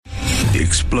the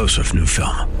explosive new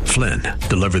film, Flynn,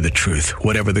 Deliver the Truth,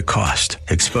 Whatever the Cost,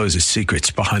 exposes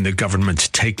secrets behind the government's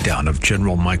takedown of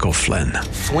General Michael Flynn.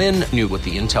 Flynn knew what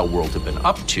the intel world had been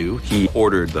up to. He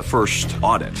ordered the first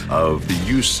audit of the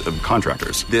use of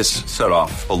contractors. This set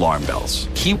off alarm bells.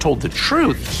 He told the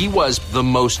truth. He was the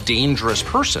most dangerous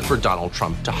person for Donald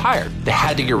Trump to hire. They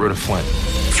had to get rid of Flynn.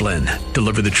 Flynn,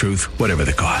 Deliver the Truth, Whatever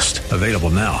the Cost. Available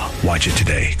now. Watch it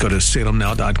today. Go to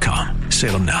salemnow.com.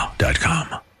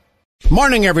 salemnow.com.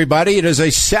 Morning, everybody. It is a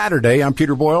Saturday. I'm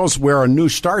Peter Boyles. We're a new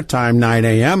start time, 9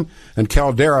 a.m., and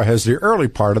Caldera has the early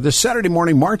part of this Saturday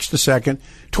morning, March the 2nd,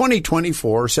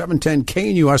 2024, 710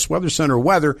 KNUS Weather Center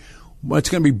weather. Well,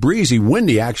 it's going to be breezy,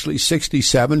 windy, actually,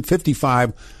 67,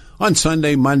 55 on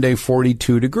Sunday, Monday,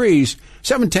 42 degrees.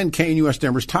 710 KNUS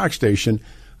Denver's talk station.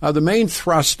 The main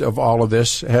thrust of all of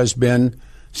this has been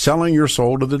selling your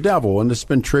soul to the devil, and it's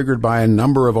been triggered by a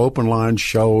number of open line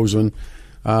shows and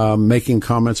making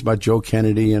comments about Joe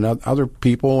Kennedy and other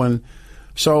people. And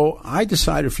so I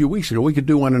decided a few weeks ago we could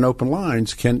do one in open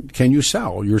lines. Can you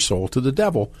sell your soul to the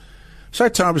devil? So I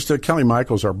talked to Kelly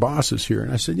Michaels, our boss, is here,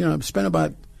 and I said, I've spent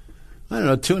about,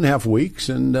 2.5 weeks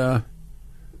and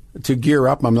to gear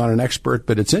up. I'm not an expert,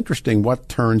 but it's interesting what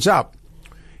turns up.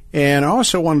 And I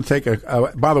also want to take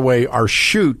by the way, our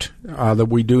shoot that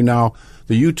we do now,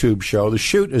 the YouTube show, the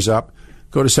shoot is up.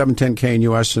 Go to 710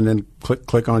 KNUS and then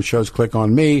click on shows, click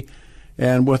on me.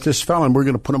 And with this felon, we're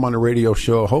going to put him on a radio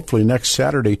show hopefully next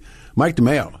Saturday, Mike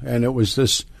DeMeo. And it was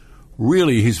this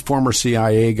really, he's a former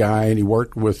CIA guy, and he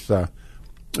worked with,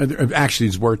 actually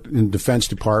he's worked in the Defense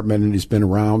Department, and he's been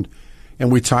around. And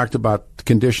we talked about the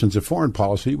conditions of foreign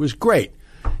policy. It was great.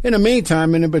 In the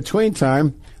meantime, and in between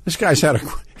time, this guy's had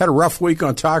a rough week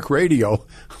on talk radio.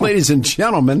 Ladies and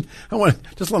gentlemen, I want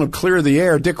to just let him clear the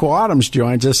air. Dick Wadhams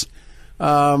joins us.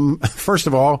 First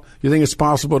of all, you think it's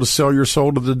possible to sell your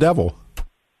soul to the devil?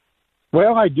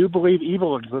 Well, I do believe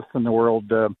evil exists in the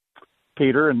world,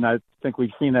 Peter, and I think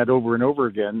we've seen that over and over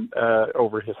again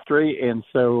over history, and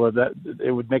so that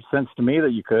it would make sense to me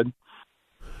that you could.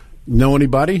 Know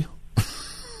anybody?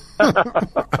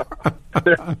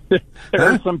 There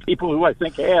are some people who I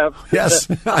think have. Yes,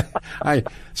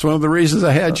 it's one of the reasons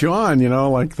I had you on.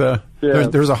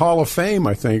 There's a Hall of Fame,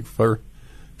 I think, for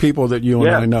people that you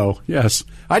and I know. Yes,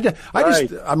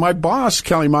 my boss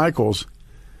Kelly Michaels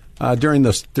during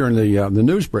the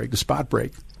news break, the spot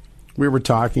break, we were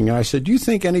talking, and I said, "Do you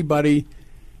think anybody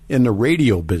in the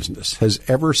radio business has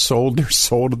ever sold their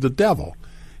soul to the devil?"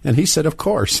 And he said, "Of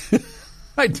course."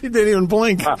 I didn't even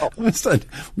blink. Wow. I said,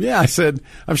 "Yeah." I said,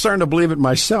 "I'm starting to believe it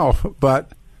myself." But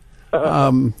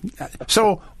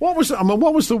so what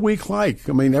was the week like?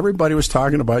 I mean, everybody was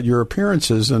talking about your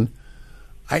appearances, and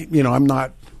I'm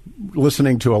not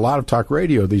listening to a lot of talk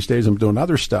radio these days. I'm doing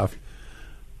other stuff.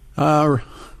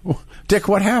 Dick,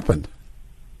 what happened?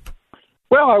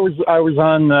 Well, I was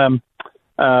on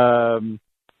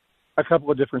a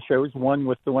couple of different shows. One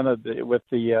with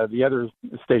the other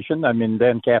station. I'm in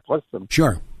Dan Caplis.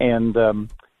 Sure. And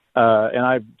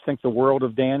I think the world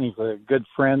of Dan. He's a good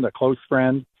friend, a close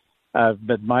friend. I've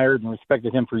admired and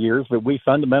respected him for years, but we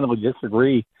fundamentally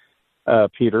disagree,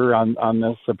 Peter, on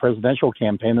this presidential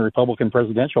campaign, the Republican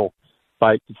presidential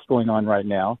fight that's going on right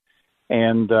now.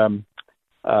 And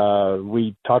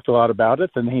we talked a lot about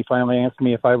it, and he finally asked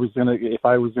me if I was going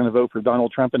to vote for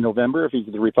Donald Trump in November if he's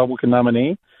the Republican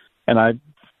nominee. And I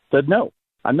said, no,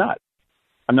 I'm not.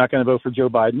 I'm not going to vote for Joe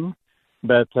Biden,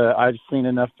 but I've seen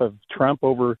enough of Trump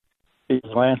over these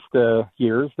last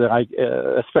years that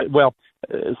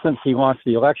since he lost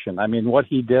the election. I mean, what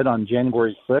he did on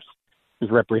January 6th is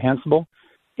reprehensible.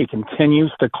 He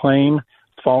continues to claim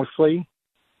falsely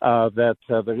that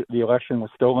the election was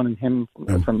stolen in him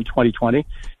from 2020.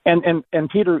 And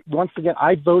Peter, once again,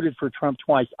 I voted for Trump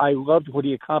twice. I loved what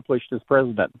he accomplished as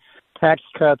president. Tax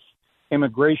cuts,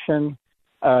 immigration,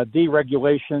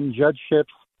 deregulation,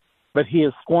 judgeships, but he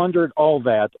has squandered all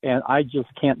that, and I just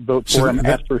can't vote for him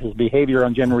after his behavior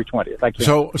on January 20th. I can't.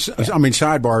 So,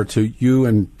 sidebar to you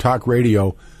and talk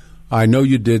radio. I know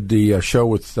you did the show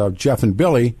with Jeff and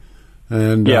Billy,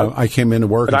 and I came in to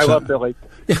work. But I love Billy.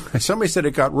 Yeah, somebody said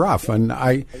it got rough, and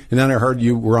then I heard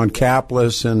you were on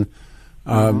Caplis, and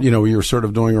you were sort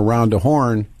of doing a round the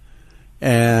horn,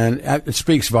 and it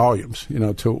speaks volumes,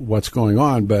 to what's going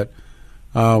on. But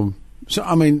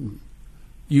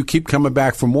you keep coming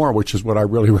back for more, which is what I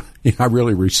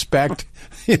really respect.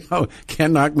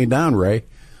 Can't knock me down, Ray.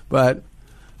 But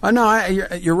no,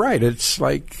 you're right. It's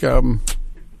like I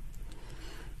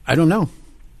don't know.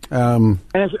 And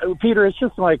Peter, it's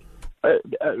just like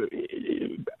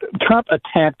Trump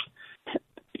attacked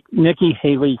Nikki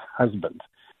Haley's husband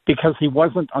because he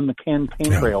wasn't on the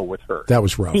campaign trail with her. That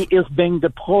was rough. He is being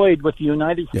deployed with the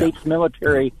United States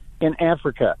military in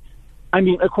Africa. I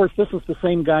mean, of course, this is the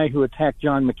same guy who attacked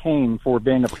John McCain for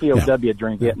being a POW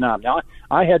during Vietnam. Now,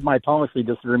 I had my policy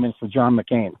disagreements with John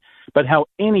McCain, but how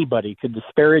anybody could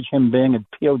disparage him being a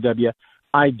POW,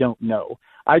 I don't know.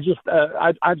 I just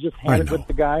had it with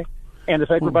the guy. And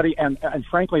if everybody, and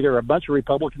frankly, there are a bunch of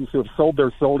Republicans who have sold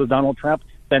their soul to Donald Trump,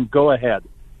 then go ahead.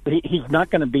 He's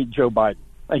not going to beat Joe Biden.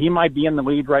 He might be in the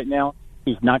lead right now.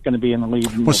 He's not going to be in the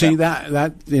lead. Well, see, that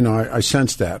I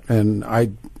sense that. And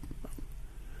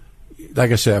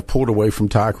like I said, I've pulled away from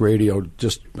talk radio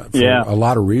just for a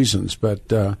lot of reasons. But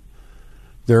you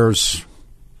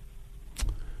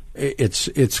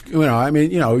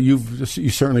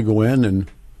certainly go in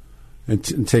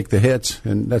and take the hits,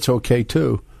 and that's okay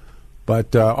too.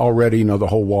 But already, the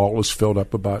whole wall is filled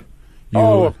up about you.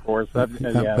 Oh, of course. But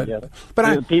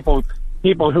people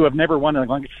who have never won an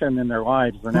election in their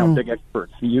lives are now big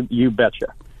experts. You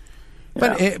betcha.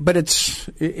 But it's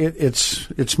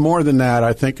more than that.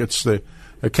 I think it's the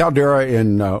Caldera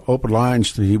in Open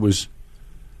Lines.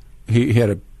 He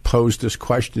had posed this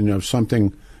question of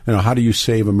something. How do you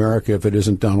save America if it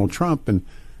isn't Donald Trump? And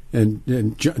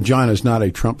John is not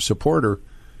a Trump supporter.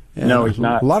 And no, he's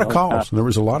not. A lot of calls. And there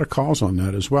was a lot of calls on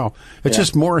that as well. It's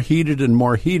just more heated and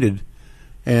more heated,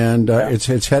 and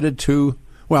it's headed to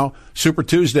Super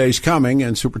Tuesday's coming,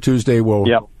 and Super Tuesday will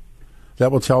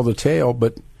tell the tale.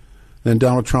 But then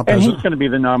Donald Trump he's going to be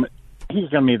the nominee. He's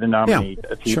going to be the nominee.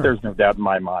 Sure. There's no doubt in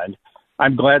my mind.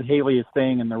 I'm glad Haley is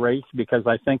staying in the race because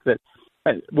I think that.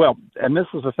 And this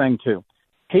is the thing too.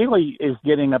 Haley is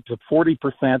getting up to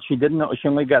 40%. She didn't know she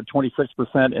only got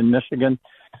 26% in Michigan.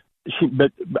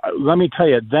 But let me tell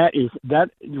you, that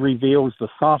reveals the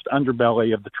soft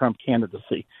underbelly of the Trump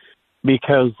candidacy,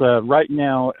 because right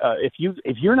now, if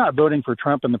you're not voting for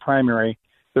Trump in the primary,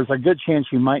 there's a good chance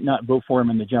you might not vote for him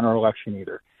in the general election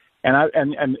either. And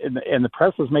the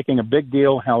press is making a big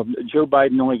deal how Joe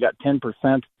Biden only got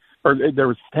 10%, or there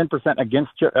was 10%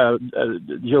 against Joe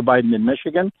Biden in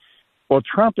Michigan. Well,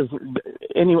 Trump is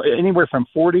anywhere from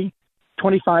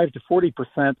 25 to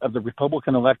 40% of the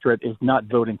Republican electorate is not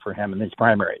voting for him in these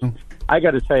primaries. I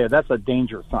got to tell you, that's a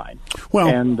danger sign. Well,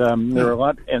 and there are a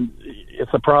lot, and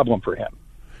it's a problem for him.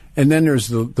 And then there's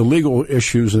the legal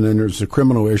issues, and then there's the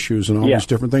criminal issues, and all these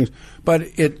different things. But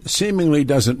it seemingly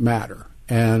doesn't matter.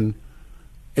 And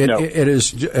it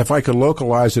is. If I could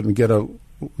localize it and get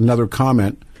another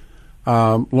comment,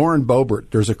 Lauren Boebert,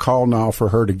 there's a call now for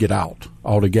her to get out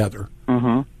altogether.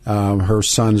 Mm-hmm. Her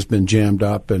son's been jammed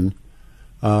up, and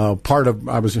I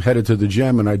was headed to the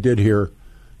gym, and I did hear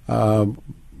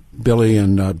Billy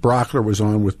and Brockler was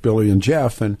on with Billy and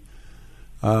Jeff, and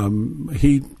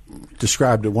he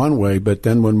described it one way, but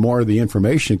then when more of the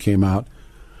information came out,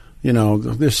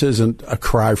 this isn't a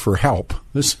cry for help.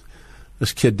 This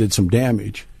kid did some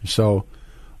damage. So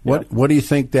what do you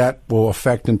think that will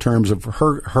affect in terms of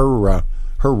her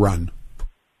run?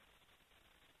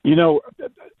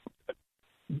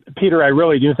 Peter, I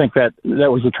really do think that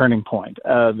was a turning point,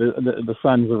 the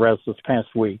son's arrest this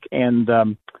past week. And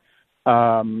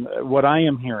what I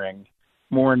am hearing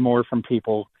more and more from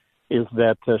people is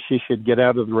that she should get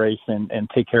out of the race and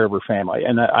take care of her family.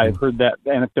 And I've heard that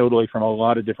anecdotally from a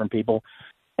lot of different people,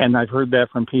 and I've heard that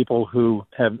from people who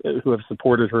have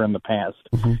supported her in the past.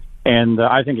 Mm-hmm. And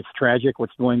I think it's tragic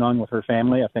what's going on with her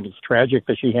family. I think it's tragic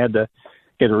that she had to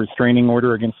get a restraining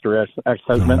order against her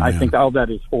ex-husband. I think all that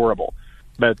is horrible.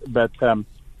 But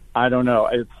I don't know.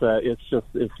 It's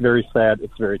very sad.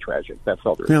 It's very tragic. That's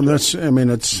all there is.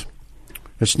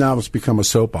 It's become a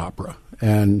soap opera,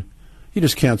 and you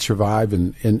just can't survive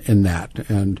in that.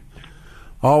 And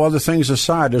all other things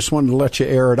aside, I just wanted to let you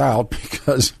air it out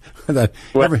because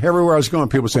everywhere I was going,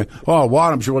 people were saying, "Oh,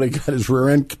 Wadham's really got his rear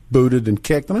end booted and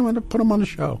kicked," and I wanted to put him on the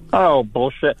show. Oh,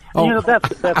 bullshit! That's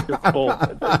just bull.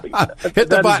 Hit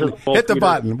the button. Hit the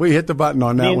button. We hit the button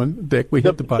on that one, Dick. We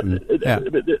hit the button. Yeah.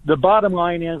 The bottom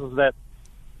line is that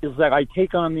I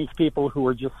take on these people who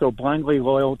are just so blindly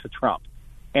loyal to Trump,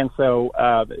 and so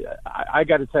I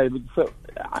got to tell you,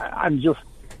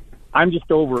 I'm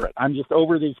just over it. I'm just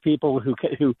over these people who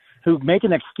make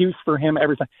an excuse for him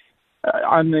every time.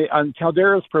 On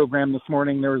Caldera's program this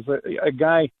morning, there was a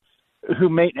guy who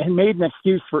made an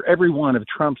excuse for every one of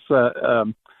Trump's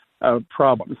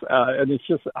problems, and it's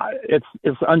just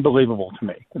it's unbelievable to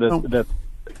me that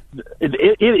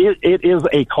it is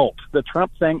a cult. The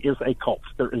Trump thing is a cult.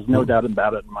 There is no doubt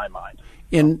about it in my mind.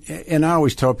 And I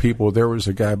always tell people there was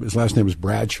a guy. His last name was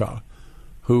Bradshaw,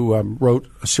 who wrote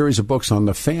a series of books on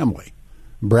the family.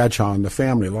 Bradshaw and the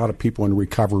Family. A lot of people in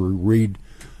recovery read.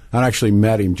 I actually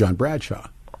met him, John Bradshaw,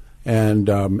 and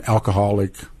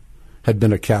alcoholic, had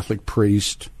been a Catholic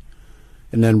priest,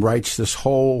 and then writes this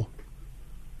whole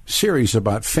series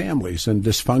about families and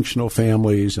dysfunctional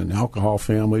families and alcohol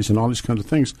families and all these kinds of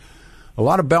things. A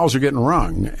lot of bells are getting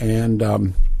rung,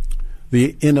 and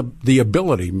the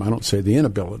ability, I don't say the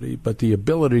inability, but the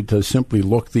ability to simply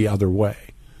look the other way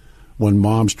when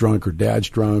mom's drunk or dad's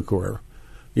drunk or,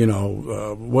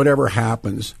 whatever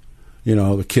happens,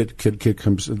 the kid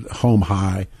comes home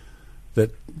high,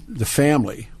 that the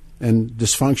family and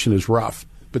dysfunction is rough,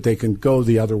 but they can go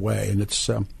the other way. And it's,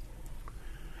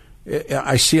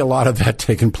 I see a lot of that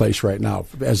taking place right now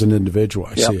as an individual.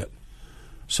 I see it.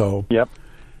 So,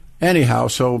 anyhow,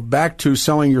 so back to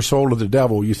selling your soul to the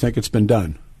devil. You think it's been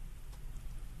done?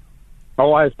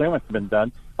 Oh, I assume it's been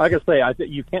done. Like I say, I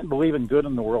think you can't believe in good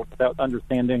in the world without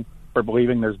understanding or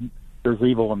believing there's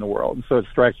evil in the world. So it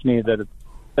strikes me that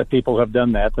people have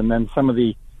done that, and then some of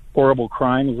the horrible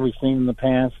crimes we've seen in the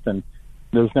past, and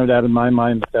there's no doubt in my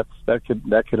mind that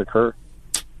could occur.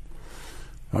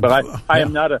 But I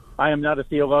am not a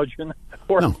theologian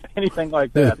or anything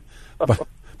like that. But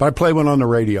I play one on the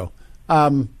radio.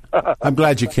 I'm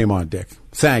glad you came on, Dick.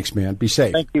 Thanks, man. Be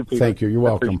safe. Thank you, Peter. Thank you. You're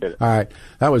welcome. All right.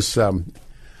 That was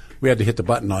we had to hit the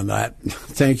button on that.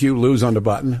 Thank you. Lose on the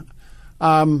button.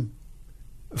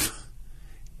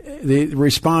 The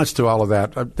response to all of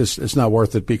that, it's not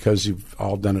worth it because you've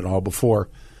all done it all before.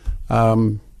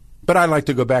 But I'd like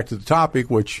to go back to the topic,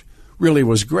 which really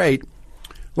was great.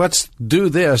 Let's do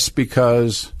this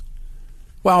because,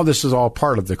 well, this is all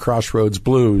part of the Crossroads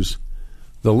Blues.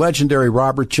 The legendary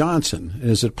Robert Johnson,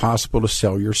 is it possible to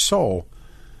sell your soul?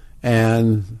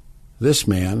 And this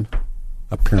man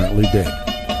apparently did.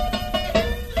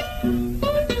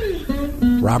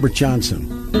 Robert Johnson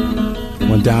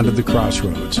went down to the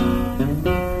crossroads.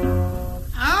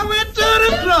 I went to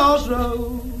the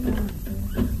crossroads,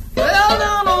 fell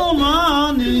down on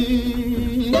my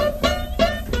knees.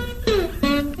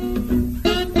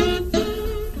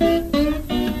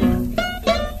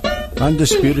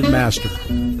 Undisputed master. I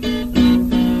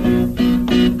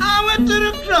went to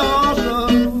the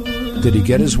crossroads. Did he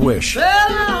get his wish? Fell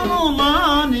down on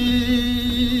my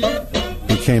knees.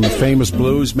 Became a famous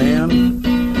blues man.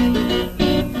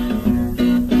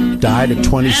 Died at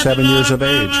 27 years of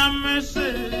age.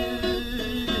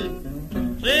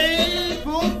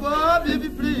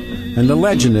 And the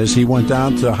legend is he went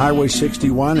down to Highway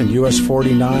 61 and US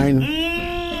 49.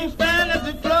 He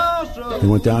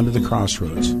went down to the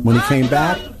crossroads. When he came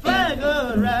back,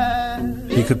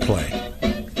 he could play.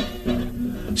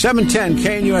 710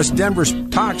 KNUS Denver's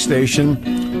talk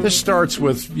station. This starts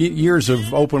with years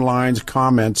of open lines,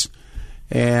 comments.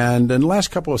 And in the last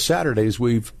couple of Saturdays,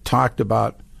 we've talked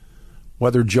about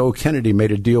whether Joe Kennedy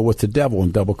made a deal with the devil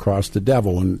and double-crossed the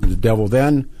devil. And the devil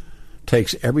then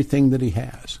takes everything that he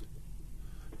has.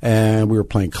 And we were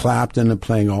playing Clapton and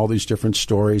playing all these different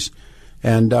stories.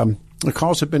 And the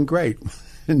calls have been great.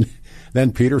 And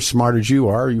then, Peter, smart as you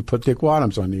are, you put Dick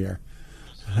Wadhams on the air.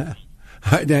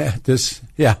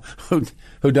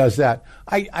 Who does that?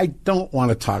 I don't want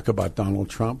to talk about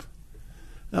Donald Trump.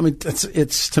 I mean,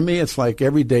 it's to me, it's like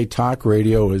everyday talk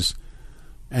radio is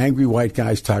angry white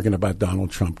guys talking about Donald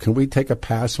Trump. Can we take a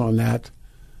pass on that?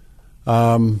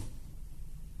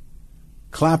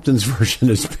 Clapton's version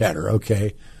is better,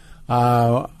 okay?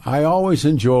 I always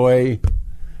enjoy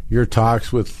your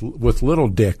talks with Little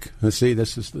Dick. See,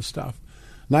 this is the stuff.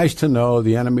 Nice to know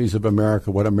the enemies of America,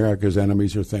 what America's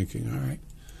enemies are thinking, all right?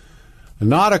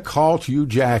 Not a cult, you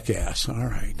jackass, all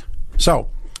right. So,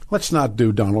 let's not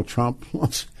do Donald Trump.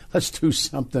 Let's do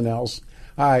something else.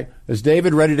 All right, is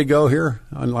David ready to go here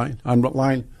online? On what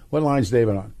line? What line's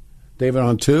David on? David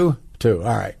on 2? 2.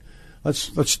 All right. Let's.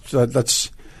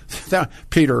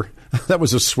 Peter, that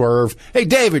was a swerve. Hey,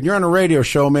 David, you're on a radio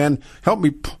show, man. Help me,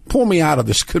 pull me out of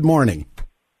this. Good morning.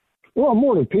 Well,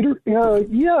 morning, Peter.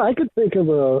 I could think of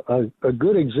a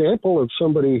good example of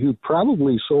somebody who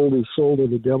probably sold his soul to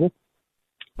the devil.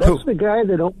 That's the guy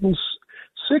that owns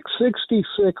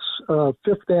 666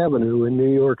 Fifth Avenue in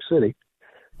New York City.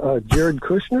 Jared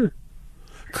Kushner.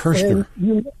 Kushner.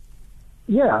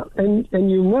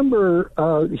 And you remember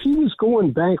he was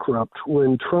going bankrupt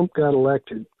when Trump got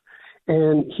elected,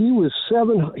 and he was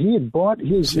he had bought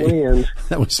his land.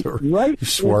 That was a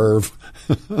swerve.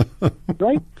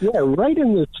 right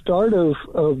in the start of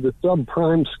the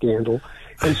subprime scandal.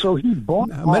 And so he bought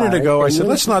a minute ago. I said,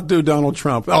 let's not do Donald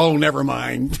Trump. Oh, never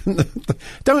mind.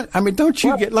 Don't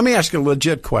you get? Let me ask you a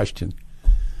legit question.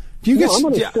 Do you get? I'm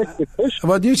going to stick with Kushner.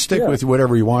 Well, you stick with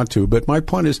whatever you want to. But my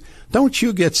point is, don't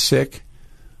you get sick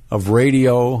of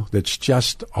radio that's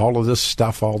just all of this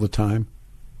stuff all the time?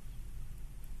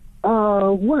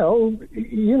 Well,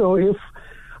 if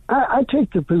I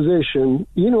take the position,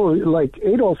 like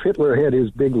Adolf Hitler had his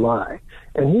big lie,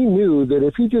 and he knew that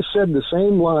if he just said the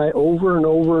same lie over and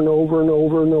over and over and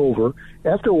over and over,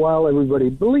 after a while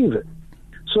everybody'd believe it.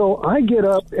 So I get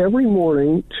up every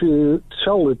morning to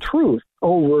tell the truth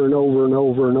over and over and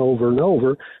over and over and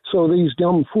over, so these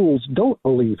dumb fools don't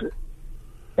believe it.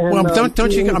 And, well,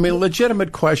 don't you? I mean,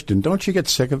 legitimate question. Don't you get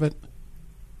sick of it?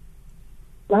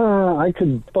 I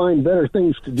could find better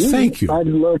things to do. Thank you. I'd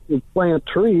love to plant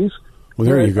trees. Well,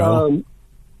 there you go.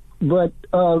 But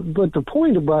the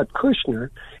point about Kushner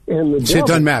and the See, it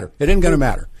doesn't matter. It isn't going to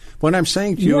matter. What I'm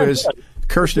saying to you is,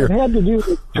 Kushner. It had to do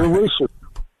with Jerusalem.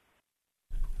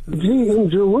 In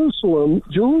Jerusalem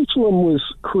was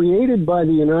created by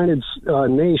the United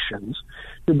Nations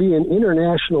to be an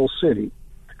international city.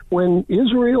 When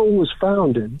Israel was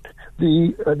founded,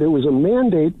 there was a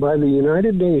mandate by the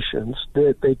United Nations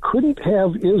that they couldn't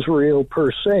have Israel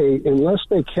per se unless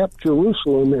they kept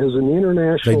Jerusalem as an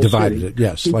international city. They divided it,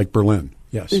 yes, like Berlin,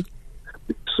 yes.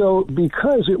 So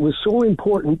because it was so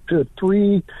important to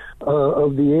three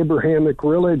of the Abrahamic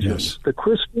religions, yes. The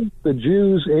Christians, the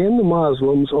Jews, and the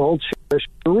Muslims all cherished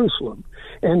Jerusalem.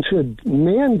 And to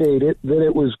mandate it that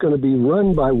it was going to be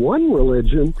run by one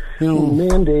religion,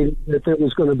 mandated that there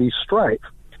was going to be strife.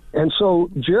 And so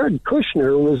Jared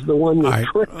Kushner was the one that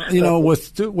tricked.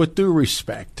 With due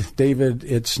respect, David,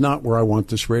 it's not where I want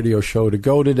this radio show to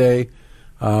go today.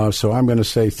 So I'm going to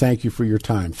say thank you for your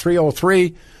time.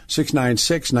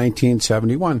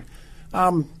 303-696-1971.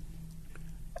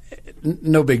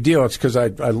 No big deal. It's because I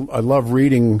love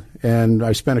reading, and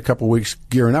I spent a couple weeks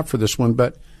gearing up for this one.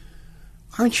 But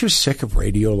aren't you sick of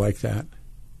radio like that?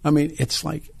 I mean, it's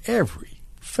like every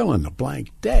fill-in-the-blank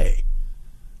day.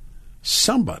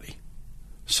 Somebody,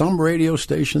 some radio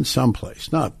station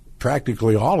someplace, not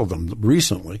practically all of them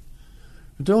recently,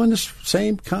 are doing this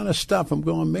same kind of stuff. I'm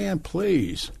going, man,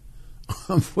 please,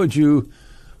 would you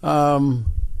let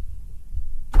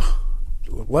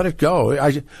it go?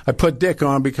 I put Dick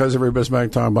on because everybody's back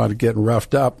talking about it getting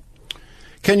roughed up.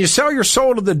 Can you sell your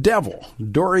soul to the devil?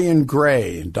 Dorian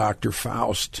Gray, Dr.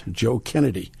 Faust, Joe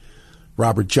Kennedy,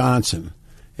 Robert Johnson.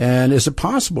 And is it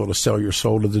possible to sell your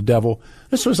soul to the devil?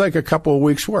 This was like a couple of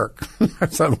weeks' work.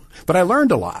 But I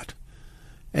learned a lot.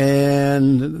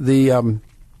 And the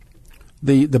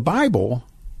Bible,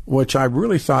 which I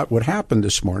really thought would happen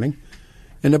this morning,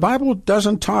 and the Bible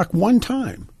doesn't talk one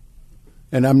time.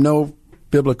 And I'm no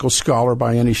biblical scholar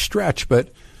by any stretch, but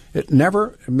it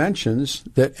never mentions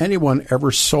that anyone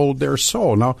ever sold their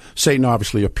soul. Now, Satan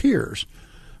obviously appears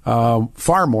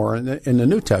far more in the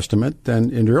New Testament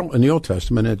than in the Old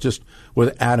Testament, and just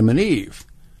with Adam and Eve.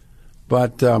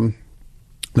 But the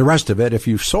rest of it, if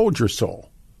you've sold your soul,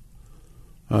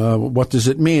 what does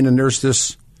it mean? And there's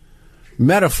this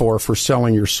metaphor for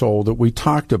selling your soul that we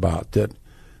talked about, that,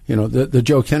 the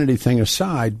Joe Kennedy thing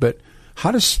aside, but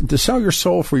how to sell your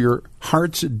soul for your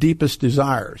heart's deepest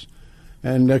desires.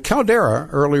 And Caldera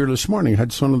earlier this morning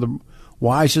had some of the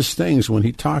wisest things when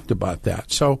he talked about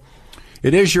that. So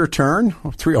it is your turn,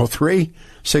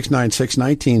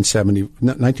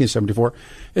 303-696-1974.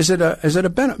 Is it a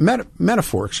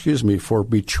metaphor, for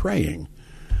betraying?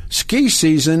 Ski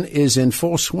season is in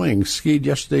full swing. Skied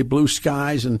yesterday, blue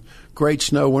skies and great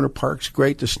snow. Winter Park's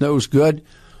great. The snow's good.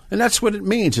 And that's what it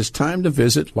means. It's time to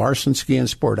visit Larson Ski and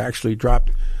Sport. Actually dropped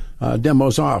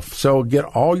demos off. So get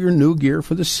all your new gear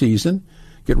for the season.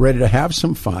 Get ready to have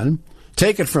some fun.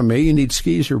 Take it from me. You need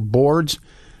skis or boards.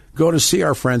 Go to see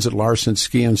our friends at Larson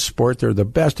Ski and Sport. They're the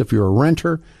best if you're a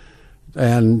renter.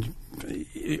 And,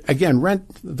 again, rent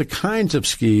the kinds of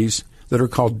skis that are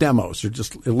called demos. They're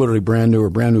just literally brand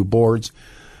new boards.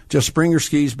 Just bring your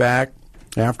skis back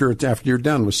after you're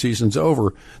done with season's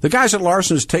over. The guys at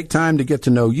Larson's take time to get to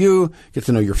know you, get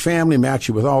to know your family, match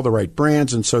you with all the right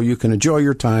brands, and so you can enjoy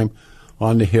your time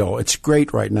on the hill. It's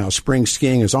great right now. Spring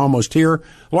skiing is almost here.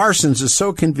 Larson's is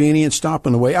so convenient,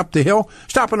 stopping the way up the hill,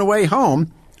 stopping the way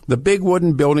home. The big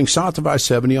wooden building south of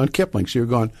I-70 on Kipling. So you're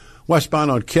going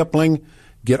westbound on Kipling,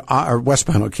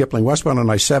 westbound on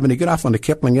I-70, get off on the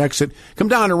Kipling exit, come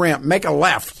down the ramp, make a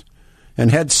left,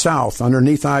 and head south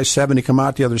underneath I-70, come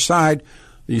out the other side.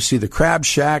 You see the Crab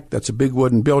Shack. That's a big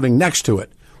wooden building next to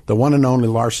it. The one and only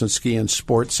Larson Ski and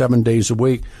Sport, 7 days a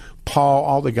week. Paul,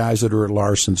 all the guys that are at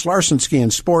Larson's. Larson Ski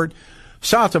and Sport,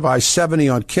 south of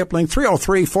I-70 on Kipling,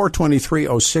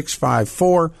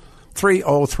 303-423-0654.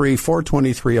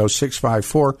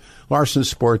 303-423-0654,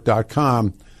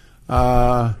 larsonsport.com.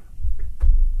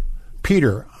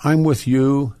 Peter, I'm with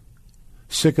you,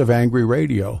 sick of angry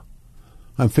radio.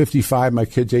 I'm 55, my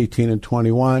kids 18 and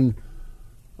 21.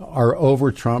 are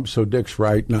over Trump, so Dick's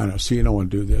right. No, see, you don't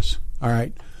want to do this. All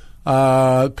right.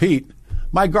 Pete,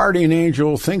 my guardian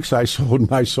angel thinks I sold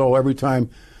my soul every time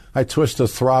I twist the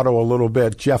throttle a little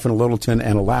bit. Jeff in Littleton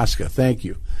and Alaska. Thank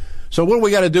you. So what do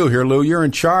we got to do here, Lou? You're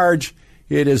in charge.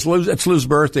 It's Lou's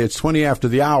birthday. It's 20 after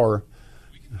the hour.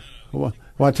 Want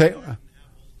to take?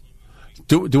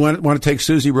 Do you want to take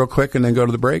Susie real quick and then go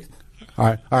to the break? All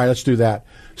right, let's do that.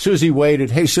 Susie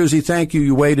waited. Hey, Susie, thank you.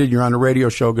 You waited. You're on a radio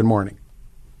show. Good morning.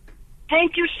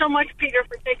 Thank you so much, Peter,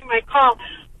 for taking my call.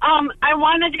 I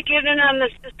wanted to get in on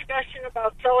this discussion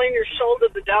about selling your soul to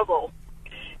the devil.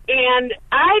 And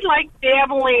I like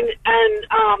dabbling and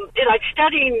like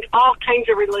studying all kinds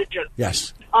of religions.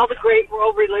 Yes. All the great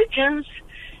world religions.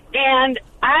 And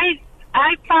I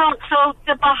found, so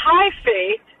the Baha'i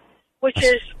faith, which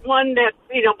is one that,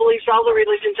 believes all the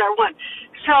religions are one.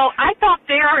 So I thought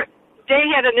they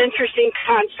had an interesting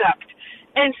concept.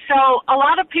 And so a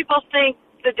lot of people think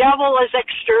the devil is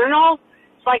external.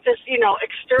 It's like this,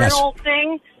 external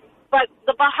thing. But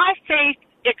the Baha'i faith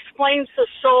explains the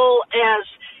soul as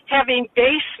having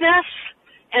baseness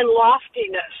and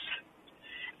loftiness.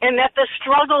 And that the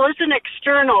struggle isn't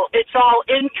external, it's all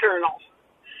internal.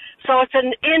 So it's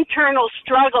an internal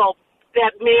struggle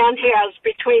that man has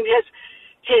between his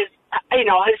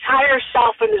higher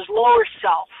self and his lower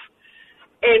self.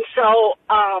 And so,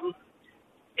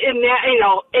 in that,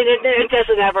 it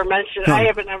doesn't ever mention, I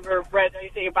haven't ever read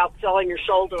anything about selling your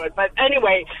soul to it. But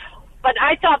anyway, but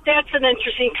I thought that's an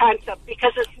interesting concept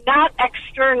because it's not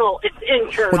external, it's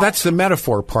internal. Well, that's the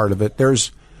metaphor part of it.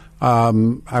 There's, I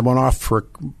went off for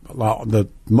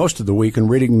most of the week and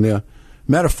reading the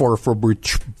metaphor for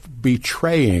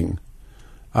betraying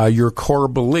your core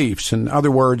beliefs. In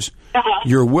other words,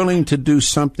 you're willing to do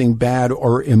something bad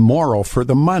or immoral for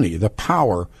the money, the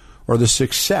power, or the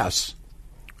success.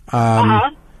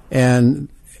 And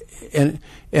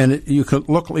you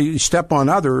can step on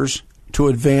others to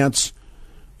advance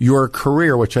your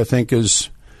career, which I think is,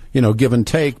 give and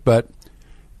take. But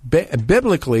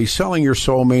biblically, selling your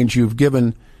soul means you've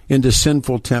given into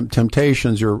sinful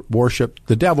temptations or worship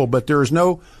the devil. But there is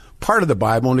no part of the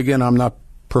Bible, and again, I'm not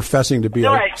professing to be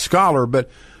a scholar, but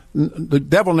the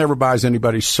devil never buys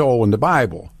anybody's soul in the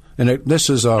Bible. And this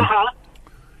is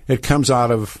it comes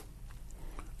out of,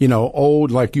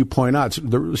 old, like you point out,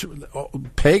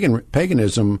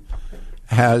 paganism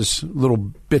has little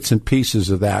bits and pieces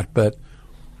of that. But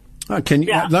can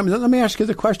you? Let me ask you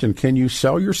the question: can you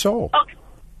sell your soul? Okay.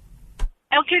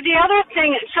 The other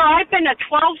thing, so I've been a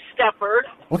 12-stepper.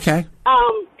 Okay.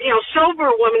 Sober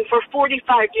woman for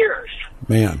 45 years.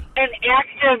 Man. And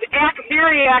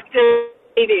very active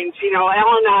meetings.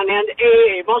 Al-Anon and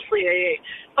AA, mostly AA.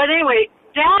 But anyway,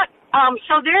 that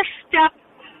so their step.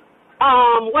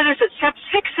 Step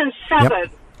 6 and 7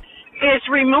 is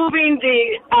removing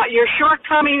your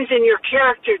shortcomings and your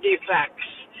character defects.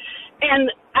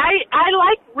 And I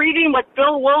like reading what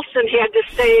Bill Wilson had to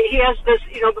say. He has this,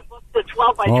 the book, The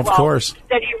 12 by 12, of course,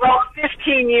 that he wrote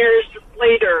 15 years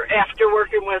later after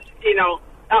working with,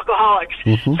 alcoholics.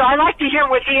 Mm-hmm. So I like to hear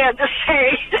what he had to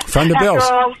say. Friend of Bill's.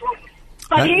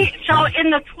 But so in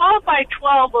the 12 by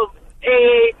 12 of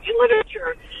AA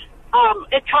literature,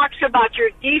 it talks about your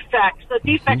defects, the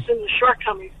defects and the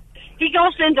shortcomings. He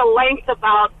goes into length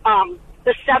about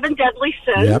the 7 deadly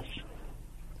sins. Yep.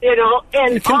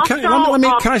 And can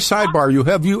I sidebar you?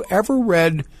 Have you ever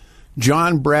read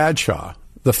John Bradshaw,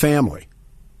 The Family?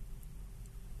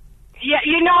 Yeah,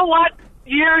 you know what?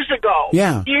 Years ago.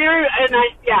 Yeah.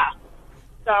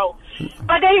 So,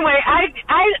 but anyway,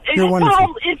 it's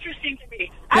all interesting to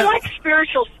me. I like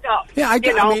spiritual stuff. Yeah,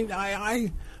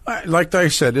 I like I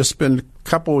said, it's been a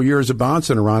couple of years of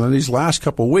bouncing around, and these last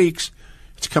couple of weeks,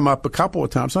 it's come up a couple of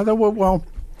times. I thought, well,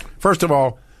 first of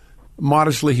all,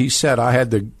 modestly, he said I had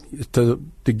to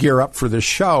gear up for this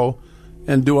show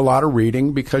and do a lot of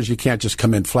reading because you can't just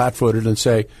come in flat-footed and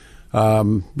say,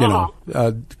 can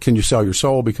you sell your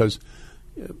soul?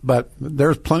 But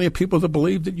there's plenty of people that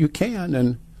believe that you can,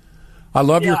 and I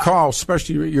love your call,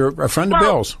 especially you're a friend of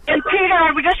Bill's. And Peter,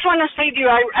 I just want to say to you,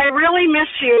 I really miss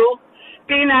you.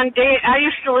 Being on I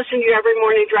used to listen to you every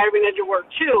morning driving into work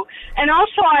too, and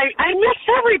also I miss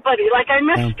everybody. Like I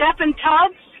miss Stephen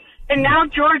Tubbs, and now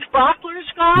George Brockler's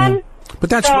gone. Yeah. But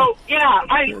that's so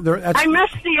I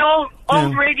miss the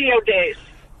old radio days.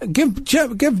 Give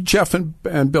Jeff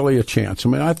and Billy a chance. I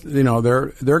mean,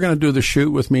 they're going to do the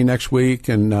shoot with me next week,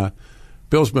 and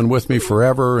Bill's been with me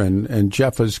forever, and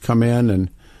Jeff has come in and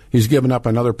he's given up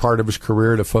another part of his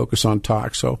career to focus on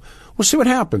talk. So we'll see what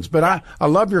happens. But I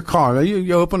love your call.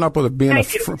 You open up with being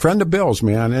friend of Bill's,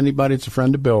 man. Anybody that's a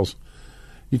friend of Bill's.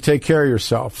 You take care of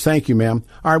yourself. Thank you, ma'am.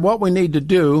 All right, what we need to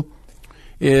do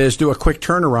is do a quick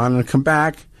turnaround and come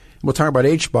back. We'll talk about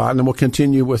HBOT, and then we'll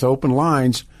continue with open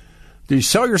lines. Do you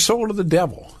sell your soul to the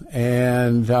devil?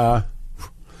 And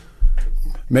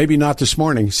maybe not this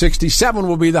morning. 67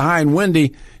 will be the high and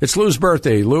windy. It's Lou's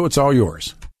birthday. Lou, it's all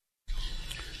yours.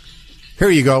 Here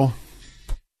you go.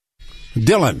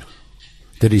 Dylan,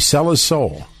 did he sell his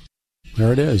soul?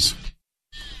 There it is.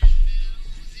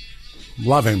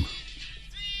 Love him.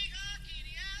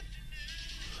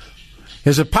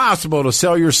 Is it possible to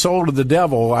sell your soul to the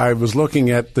devil? I was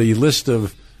looking at the list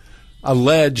of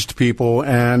alleged people,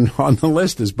 and on the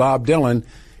list is Bob Dylan.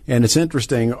 And it's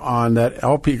interesting, on that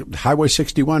LP, Highway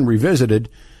 61 Revisited,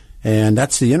 and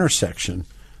that's the intersection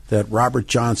that Robert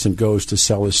Johnson goes to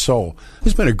sell his soul.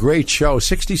 It's been a great show.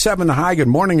 67 the high. Good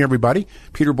morning, everybody.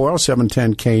 Peter Boyles,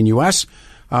 710 KNUS.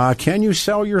 Can you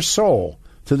sell your soul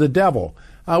to the devil?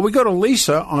 We go to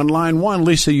Lisa on line 1.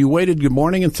 Lisa, you waited. Good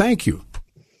morning, and thank you.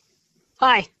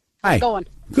 Hi. How's it going?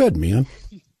 Good, man.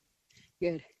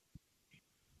 Good.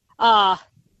 I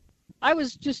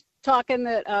was just talking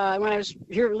that when I was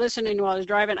here listening while I was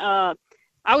driving, I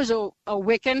was a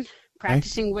Wiccan,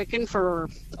 practicing Wiccan for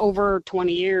over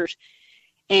 20 years.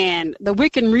 And the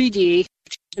Wiccan Regi,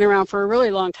 been around for a really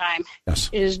long time,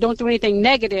 is don't do anything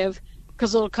negative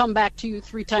because it'll come back to you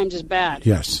 3 times as bad.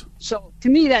 Yes. So to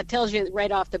me, that tells you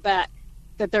right off the bat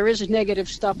that there is negative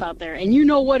stuff out there. And you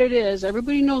know what it is.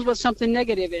 Everybody knows what something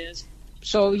negative is.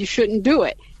 So you shouldn't do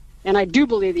it. And I do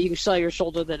believe that you can sell your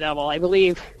soul to the devil. I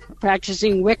believe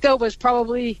practicing Wicca was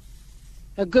probably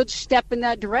a good step in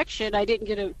that direction.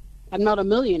 I'm not a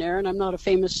millionaire and I'm not a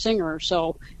famous singer,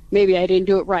 so maybe I didn't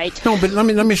do it right. No, but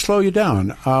let me slow you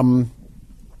down.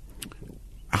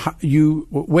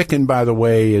 Wiccan, by the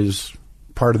way, is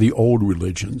part of the old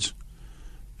religions.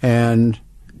 And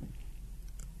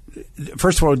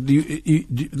first of all,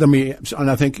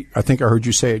 I think I heard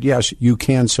you say it. Yes, you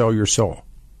can sell your soul.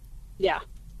 Yeah.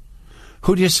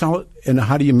 Who do you sell it, and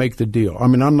how do you make the deal? I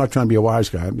mean, I'm not trying to be a wise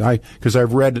guy, because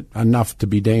I've read enough to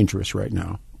be dangerous right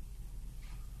now.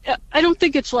 I don't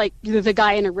think it's like the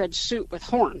guy in a red suit with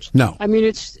horns. No. I mean,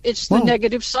 it's the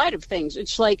negative side of things.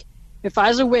 It's like if I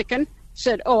was a Wiccan,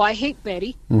 said, oh, I hate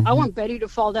Betty. Mm-hmm. I want Betty to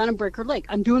fall down and break her leg.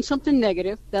 I'm doing something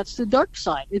negative. That's the dark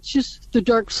side. It's just the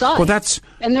dark side. Well,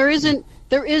 and there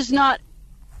is not,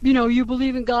 you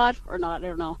believe in God or not, I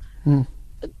don't know. Mm.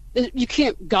 You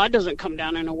can't, God doesn't come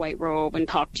down in a white robe and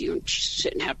talk to you and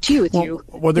sit and have tea with you.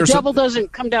 Well, the devil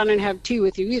doesn't come down and have tea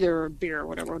with you either, or beer or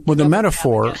whatever. Well, the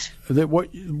metaphor, that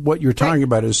what you're talking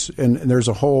about is, and there's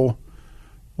a whole,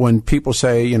 when people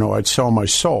say, I'd sell my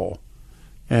soul.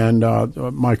 And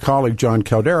my colleague John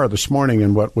Caldera this morning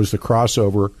in what was the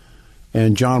crossover,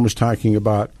 and John was talking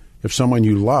about if someone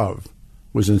you love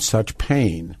was in such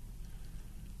pain,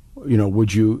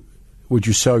 would you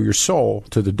sell your soul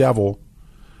to the devil?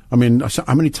 I mean,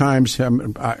 how many times,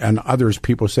 and others,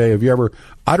 people say, have you ever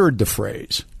uttered the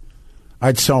phrase,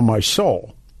 I'd sell my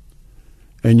soul?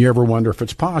 And you ever wonder if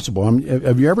it's possible?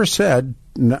 Have you ever said,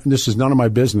 this is none of my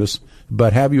business,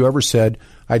 but have you ever said,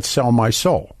 I'd sell my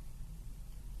soul?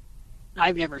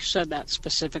 I've never said that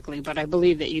specifically, but I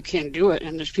believe that you can do it,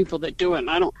 and there's people that do it. And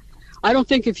I don't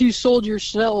think if you sold your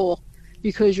soul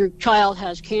because your child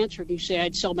has cancer, and you say,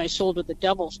 I'd sell my soul to the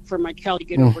devil for my child to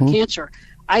get over cancer.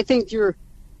 I think you're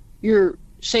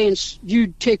saying you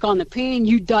take on the pain,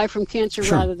 you die from cancer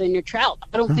rather than your child.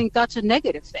 I don't think that's a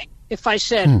negative thing. If I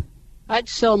said, I'd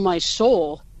sell my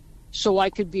soul so I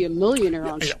could be a millionaire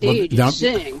on stage and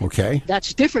sing,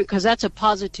 that's different because that's a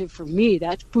positive for me.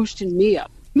 That's boosting me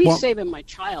up. Saving my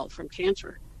child from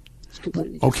cancer. It's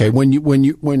completely different. Okay, when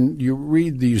you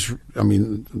read these,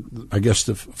 I guess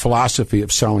the philosophy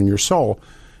of selling your soul,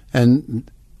 and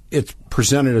it's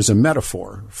presented as a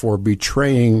metaphor for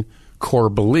betraying core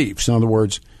beliefs. In other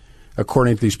words,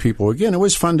 according to these people, again, it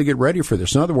was fun to get ready for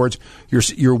this. In other words,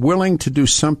 you're willing to do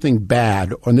something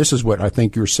bad, and this is what I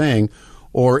think you're saying,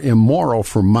 or immoral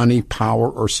for money, power,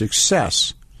 or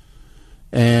success.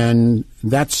 And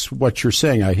that's what you're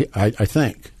saying, I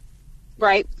think.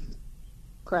 Right.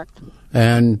 Correct.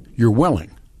 And you're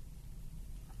willing.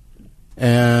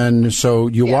 And so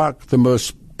you walk the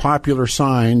most popular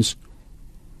signs.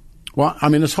 Well,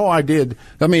 this whole idea,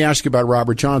 let me ask you about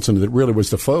Robert Johnson, that really was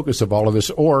the focus of all of this,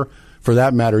 or, for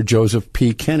that matter, Joseph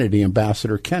P. Kennedy,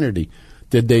 Ambassador Kennedy.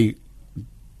 Did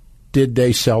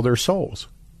they sell their souls?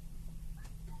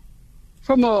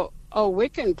 From a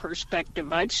Wiccan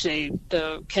perspective, I'd say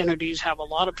the Kennedys have a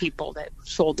lot of people that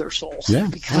sold their souls. Yeah,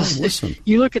 because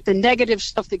you look at the negative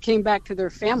stuff that came back to their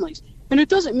families, and it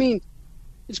doesn't mean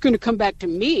it's going to come back to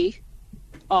me.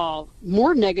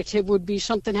 More negative would be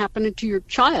something happening to your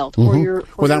child or your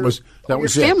family member.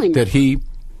 That he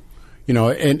You know,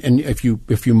 and if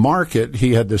you mark it,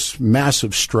 he had this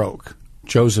massive stroke.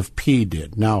 Joseph P.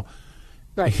 did. Now,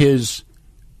 his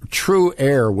true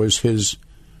heir was his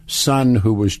son,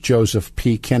 who was Joseph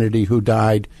P. Kennedy, who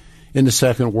died in the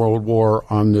Second World War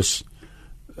on this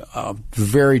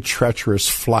very treacherous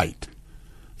flight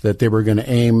that they were going to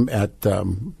aim at,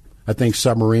 I think,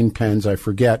 submarine pens, I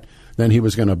forget. Then he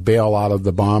was going to bail out of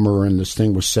the bomber, and this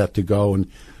thing was set to go. And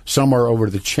somewhere over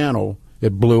the channel,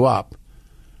 it blew up.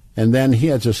 And then he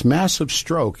has this massive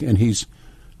stroke, and he's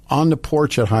on the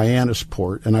porch at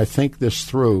Hyannisport, and I think this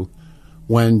through,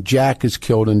 when Jack is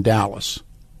killed in Dallas.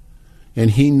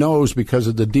 And he knows, because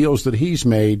of the deals that he's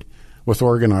made with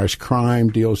organized crime,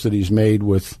 deals that he's made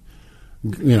with,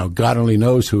 you know, God only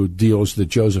knows who deals that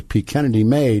Joseph P. Kennedy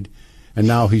made, and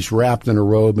now he's wrapped in a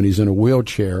robe and he's in a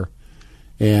wheelchair,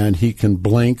 and he can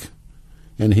blink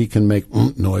and he can make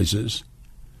noises.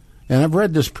 And I've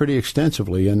read this pretty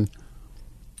extensively, and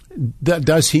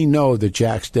does he know that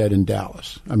Jack's dead in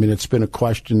Dallas? I mean, it's been a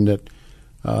question that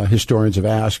historians have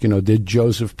asked, you know, did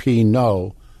Joseph P.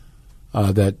 know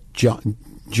that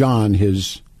John,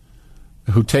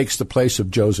 who takes the place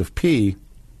of Joseph P.,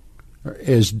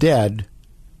 is dead?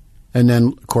 And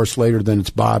then, of course, later then it's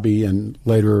Bobby, and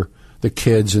later the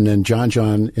kids, and then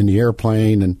John in the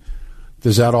airplane. And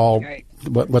does that all,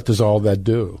 what does all that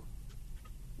do?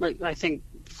 I think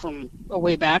from a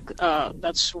way back,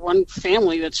 that's one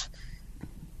family that's,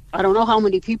 I don't know how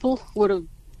many people would have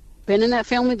been in that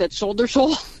family that sold their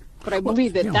soul, but I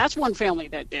believe that that's one family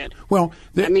that did. Well,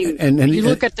 I mean, and you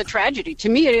look at the tragedy. To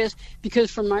me, it is,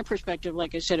 because from my perspective,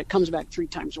 like I said, it comes back 3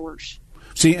 times worse.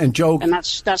 See, and Joe, and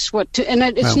that's what, and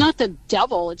it's not the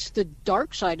devil; it's the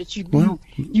dark side. It's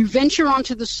you venture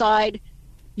onto the side.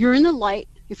 You're in the light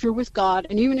if you're with God,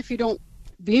 and even if you don't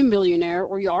be a millionaire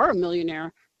or you are a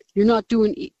millionaire, you're not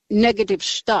doing negative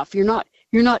stuff. You're not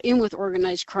in with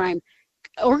organized crime.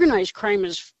 Organized crime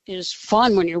is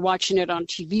fun when you're watching it on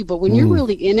TV, but when you're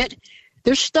really in it,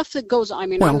 there's stuff that goes on. I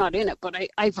mean, I'm not in it, but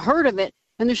I've heard of it,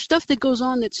 and there's stuff that goes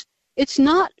on it's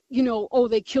not, you know, oh,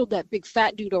 they killed that big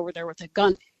fat dude over there with a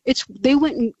gun. It's they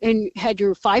went and had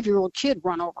your 5-year-old kid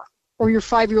run over, or your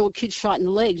 5-year-old kid shot in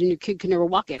the legs, and your kid can never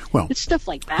walk it. Well, it's stuff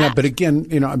like that. Yeah, but again,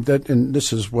 you know, and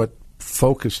this is what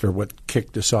focused, or what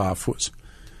kicked us off, was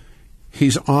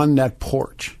he's on that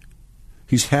porch.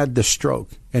 He's had the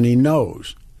stroke, and he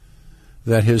knows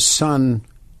that his son,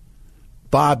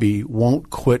 Bobby, won't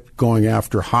quit going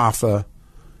after Hoffa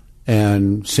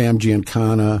and Sam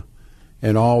Giancana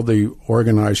and all the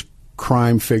organized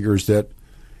crime figures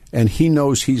and he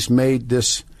knows he's made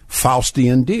this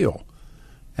Faustian deal.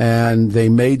 And they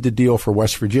made the deal for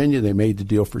West Virginia. They made the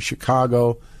deal for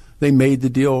Chicago. They made the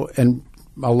deal, and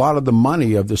a lot of the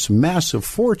money of this massive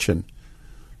fortune.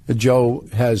 Joe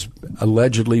has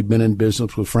allegedly been in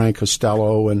business with Frank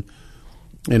Costello and,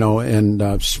 you know,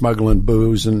 and smuggling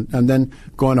booze and then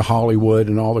going to Hollywood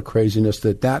and all the craziness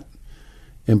that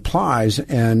implies.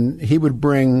 And he would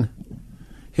bring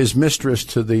his mistress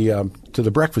to the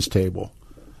breakfast table.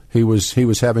 He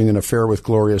was having an affair with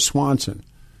Gloria Swanson,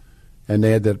 and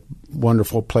they had that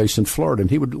wonderful place in Florida. And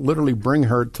he would literally bring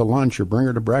her to lunch or bring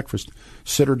her to breakfast,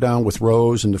 sit her down with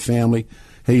Rose and the family.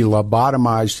 He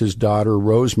lobotomized his daughter,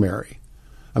 Rosemary.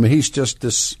 I mean, he's just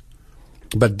this.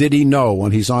 But did he know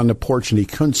when he's on the porch and he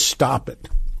couldn't stop it?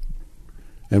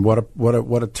 And what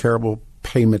a terrible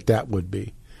payment that would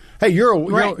be. Hey,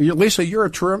 Lisa, you're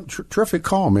a terrific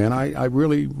call, man. I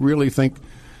really, really think.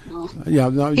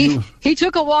 He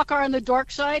took a walk on the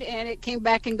dark side, and it came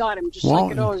back and got him, just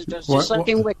like it always does, like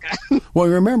in Wicca. Well,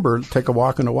 remember, take a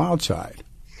walk on the wild side.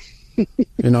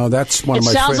 You know, that's one of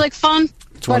my. It sounds like fun,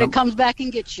 but it comes back and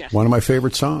gets you. One of my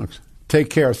favorite songs. Take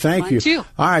care. Thank you. Too.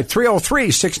 All right,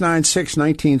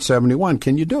 303-696-1971.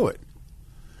 Can you do it?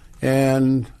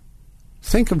 And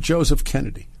think of Joseph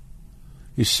Kennedy.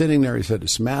 He's sitting there. He's had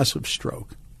this massive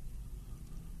stroke.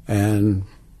 And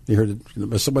you heard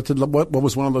what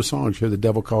was one of those songs? You heard The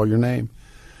Devil Call Your Name.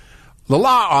 The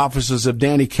law offices of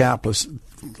Danny Kaplis,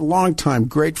 longtime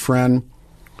great friend.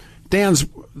 Dan's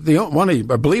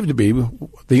I believe to be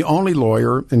the only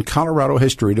lawyer in Colorado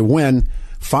history to win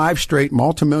 5 straight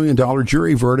multi-million-dollar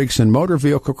jury verdicts in motor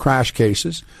vehicle crash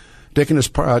cases. Danny and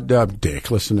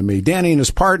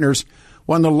his partners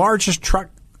won the largest truck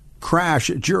crash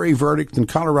jury verdict in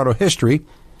Colorado history.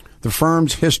 The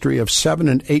firm's history of 7-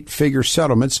 and 8-figure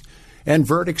settlements and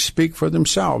verdicts speak for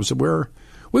themselves.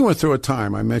 We went through a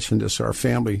time, I mentioned this, our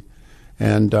family,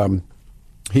 and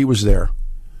he was there.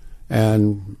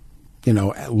 And, you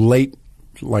know, late,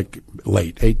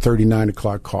 8:30, 9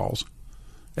 o'clock calls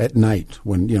at night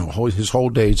when, you know, his whole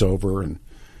day's over, and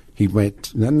he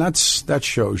went, and that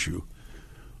shows you.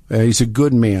 He's a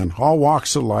good man, all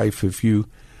walks of life. If you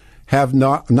have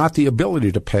not the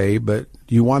ability to pay, but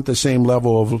you want the same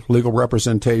level of legal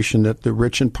representation that the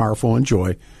rich and powerful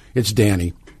enjoy, it's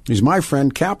Danny. He's my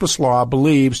friend. Capless Law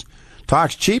believes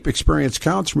talks cheap, experience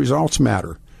counts, results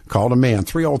matter. Call the man,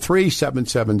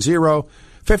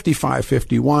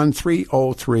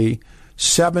 303-770-5551,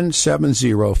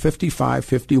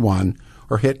 303-770-5551,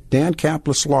 or hit Dan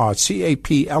Capless Law,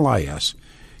 C-A-P-L-I-S,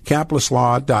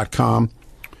 CaplessLaw.com.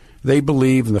 They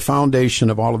believe in the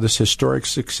foundation of all of this historic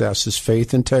success is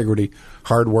faith, integrity,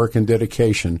 hard work, and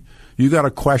dedication. You got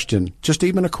a question, just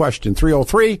even a question,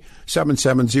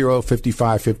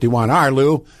 303-770-5551. All right,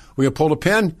 Lou, we going to pull the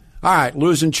pin? All right,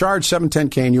 Lou's in charge,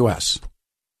 710 KNUS.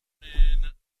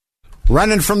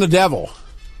 Running from the devil.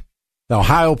 The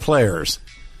Ohio players.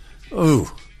 Ooh,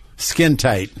 skin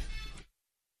tight.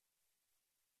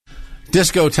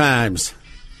 Disco times.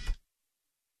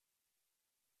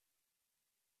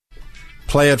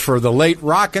 Play it for the late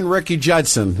Rockin' Ricky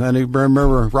Judson. And you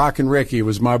remember Rockin' Ricky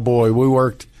was my boy. We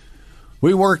worked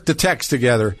the text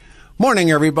together.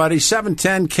 Morning, everybody.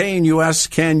 710 KNUS.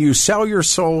 Can you sell your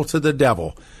soul to the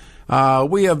devil?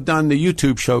 We have done the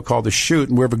YouTube show called The Shoot,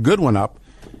 and we have a good one up.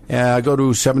 Go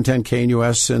to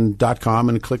 710knus.com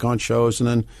and click on shows, and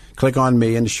then click on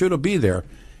me, and The Shoot will be there.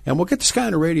 And we'll get this guy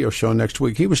on a radio show next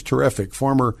week. He was terrific,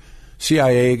 former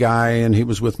CIA guy, and he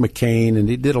was with McCain, and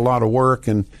he did a lot of work,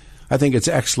 and I think it's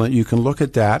excellent. You can look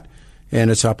at that,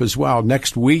 and it's up as well.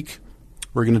 Next week,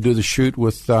 we're going to do The Shoot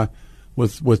with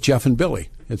Jeff and Billy.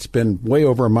 It's been way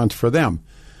over a month for them.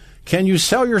 Can you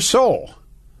sell your soul?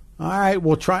 All right,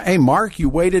 we'll try. Hey, Mark, you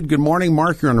waited. Good morning,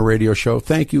 Mark. You're on the radio show.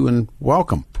 Thank you and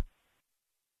welcome.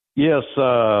 Yes,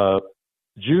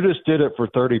 Judas did it for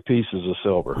 30 pieces of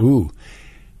silver. Ooh.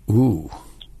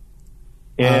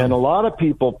 And a lot of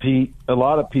people, Pete, because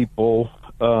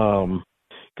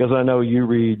I know you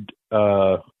read,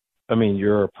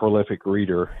 you're a prolific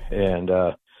reader, and,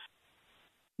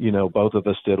 both of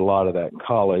us did a lot of that in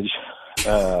college.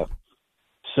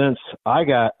 Since I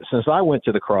went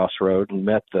to the crossroad and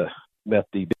met the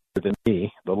bigger than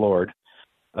me, the Lord,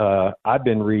 I've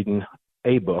been reading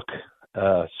a book,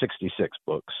 66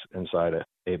 books inside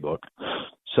a book.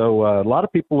 So a lot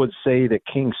of people would say that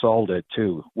King Saul did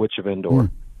too, Witch of Endor.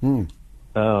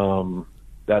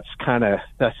 That's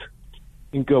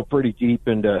you can go pretty deep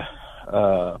into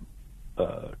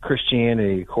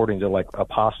Christianity according to like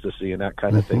apostasy and that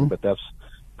kind of thing, but that's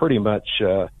pretty much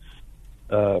King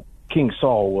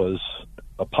Saul was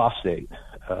apostate.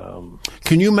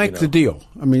 Can you make the deal?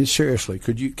 I mean, seriously,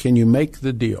 can you make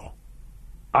the deal?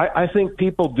 I think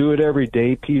people do it every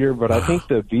day, Peter, but I think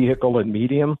the vehicle and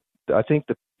medium,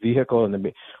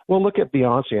 well, look at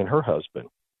Beyonce and her husband.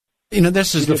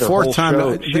 This is the fourth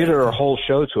time. She did her whole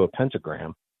show to a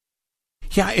pentagram.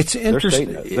 Yeah, it's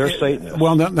interesting. They're Satanists.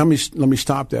 Well, let me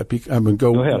stop that.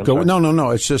 Go ahead.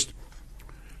 No. It's just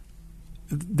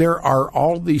there are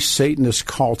all these Satanist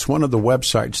cults. One of the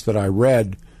websites that I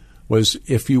read was,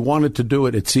 if you wanted to do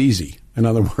it, it's easy. In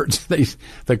other words,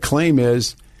 the claim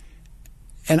is,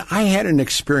 and I had an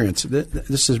experience.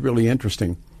 This is really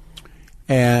interesting,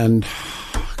 and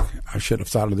I should have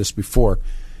thought of this before.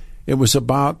 It was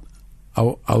about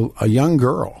a young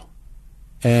girl,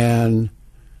 and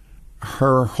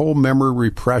her whole memory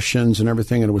repressions and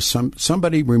everything, and it was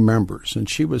somebody remembers, and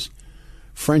she was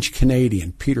French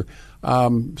Canadian. Peter,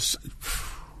 then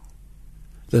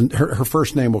her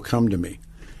first name will come to me,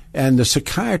 and the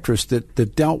psychiatrist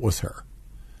that dealt with her,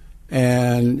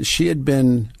 and she had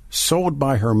been sold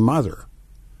by her mother,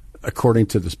 according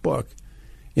to this book,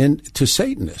 to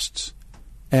Satanists.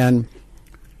 And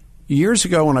years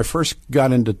ago, when I first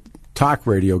got into talk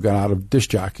radio, got out of disc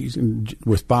jockeys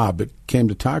with Bob, but came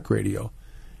to talk radio,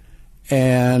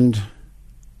 and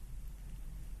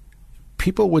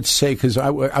people would say, because I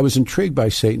was intrigued by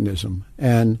Satanism,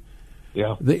 and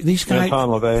these guys, Anton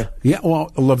LaVey. Yeah,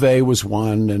 well, LaVey was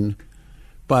one,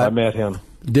 but I met him.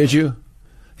 Did you?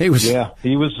 He was. Yeah,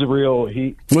 he was the real.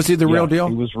 Was he the real deal?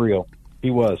 He was real. He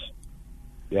was.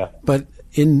 Yeah. But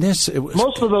in this, it was.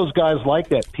 Most of those guys like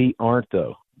that, Pete, aren't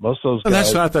though. Most of those guys. And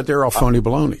that's not that they're all phony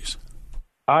balonies.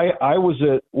 I was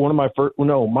at one of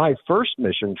my first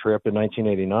mission trip in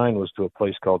 1989 was to a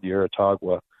place called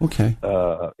Yaratagua. Okay.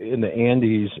 In the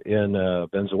Andes in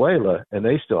Venezuela, and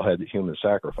they still had the human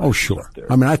sacrifice. Oh, sure.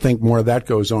 I mean, I think more of that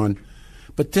goes on.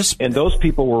 But those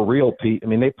people were real, Pete. I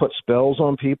mean, they put spells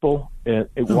on people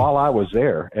while I was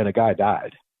there, and a guy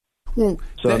died. Well,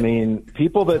 I mean,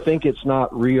 people that think it's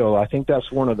not real, I think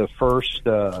that's one of the first,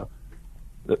 the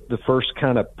first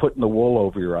kind of putting the wool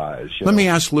over your eyes. Let me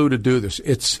ask Lou to do this.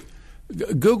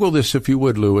 Google this if you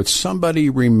would, Lou. It's somebody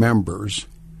remembers,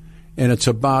 and it's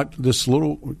about this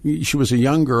she was a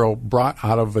young girl brought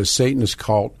out of a Satanist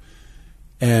cult,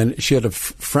 and she had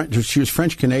she was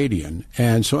French Canadian,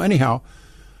 and so anyhow,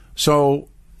 so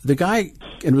the guy,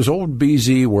 it was old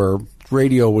BZ where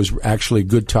radio was actually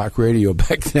good talk radio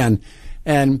back then,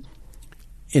 and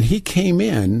he came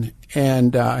in,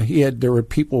 and there were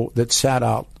people that sat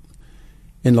out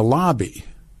in the lobby,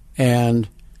 and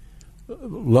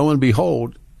lo and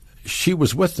behold, she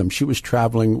was with them. She was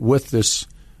traveling with this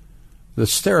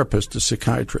therapist, a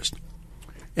psychiatrist,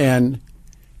 and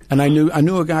I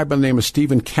knew a guy by the name of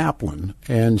Stephen Kaplan,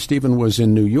 and Stephen was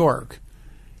in New York,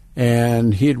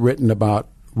 and he had written about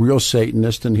real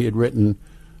Satanists, and he had written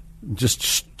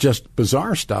just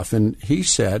bizarre stuff, and he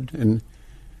said, and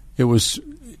it was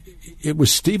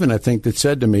Stephen, I think, that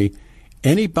said to me,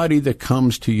 anybody that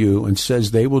comes to you and says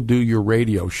they will do your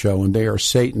radio show and they are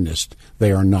Satanist,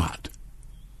 they are not.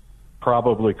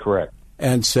 Probably correct.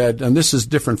 And said, and this is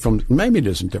different from, maybe it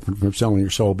isn't different from selling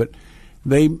your soul, but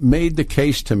they made the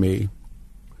case to me.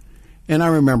 And I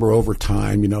remember over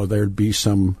time, there'd be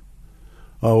some,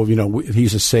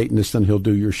 he's a Satanist and he'll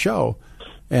do your show.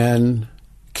 And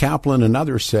Kaplan and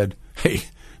others said, hey,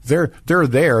 they're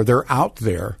there, they're out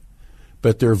there,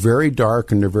 but they're very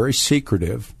dark and they're very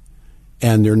secretive,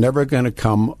 and they're never going to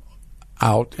come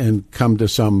out and come to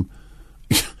some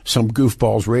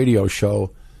goofballs radio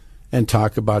show and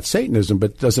talk about Satanism,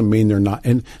 but it doesn't mean they're not.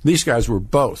 And these guys were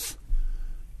both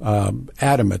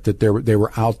adamant that they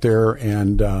were out there.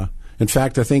 And in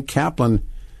fact, I think Kaplan,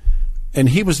 and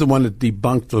he was the one that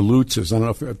debunked the Lutzes. I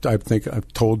don't know if I think I've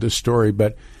told this story,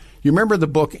 but you remember the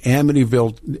book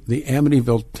Amityville, the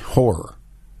Amityville Horror?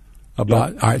 All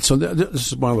right, so this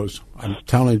is one of those, I'm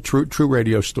telling true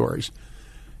radio stories.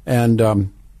 And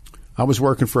I was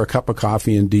working for a cup of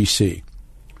coffee in D.C.,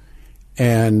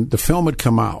 and the film had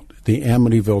come out, the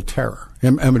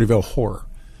Amityville Horror.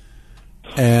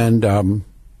 And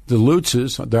the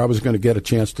Lutzes, I was going to get a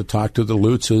chance to talk to the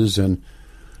Lutzes, and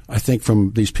I think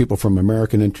from these people from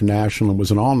American International, it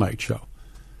was an all-night show.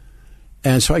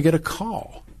 And so I get a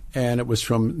call, and it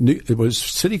was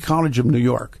City College of New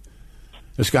York,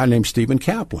 this guy named Stephen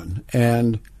Kaplan.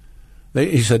 And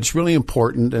he said, it's really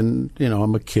important, and,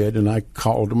 I'm a kid, and I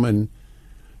called him, and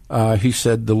he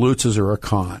said, the Lutzes are a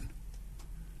con.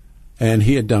 And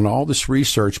he had done all this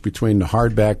research between the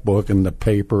hardback book and the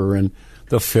paper and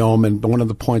the film, and one of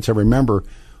the points I remember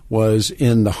was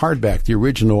in the hardback, the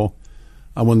original,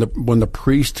 when the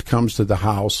priest comes to the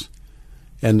house,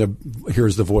 and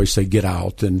here's the voice say, get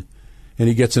out, and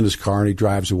he gets in his car and he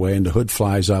drives away, and the hood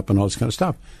flies up and all this kind of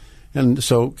stuff. And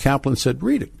so Kaplan said,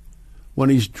 read it. When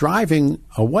he's driving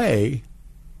away,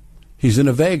 he's in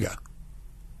a Vega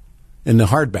in the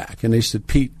hardback. And they said,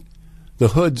 Pete, the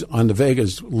hoods on the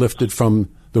Vegas lifted from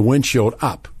the windshield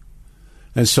up.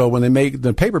 And so when they make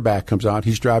the paperback comes out,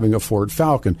 he's driving a Ford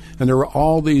Falcon. And there were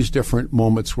all these different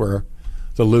moments where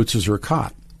the Lutzes were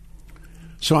caught.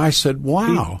 So I said,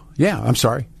 wow. Yeah, I'm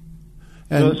sorry.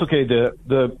 And, no, it's okay.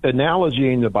 The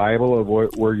analogy in the Bible of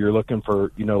where you're looking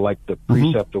for, like the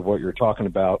precept of what you're talking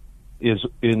about is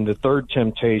in the third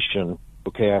temptation,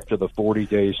 okay, after the 40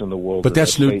 days in the wilderness. But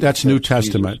that's New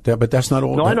Testament. But that's not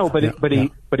Old. No, I know,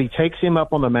 but he takes him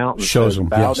up on the mountain, shows says, him,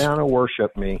 bow down and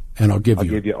worship me, and I'll give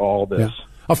you all this. Yeah.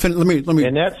 Let me.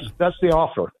 And that's the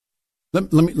offer.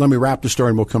 Let me wrap the story,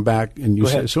 and we'll come back. And you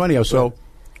say so. Anyhow, so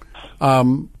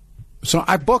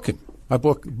I book him. I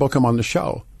book him on the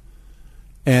show,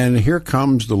 and here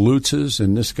comes the Lutzes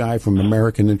and this guy from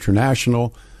American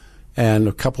International, and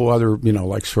a couple other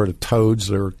like sort of toads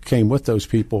that came with those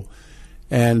people.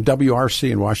 And WRC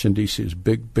in Washington, D.C. is a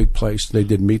big place. They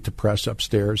did Meet the Press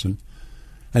upstairs, and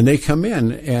they come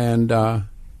in, and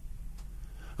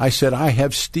I said, I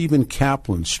have Stephen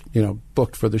Kaplan,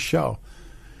 booked for the show.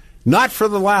 Not for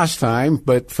the last time,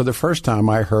 but for the first time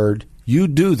I heard, you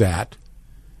do that,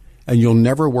 and you'll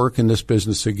never work in this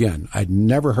business again. I'd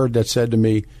never heard that said to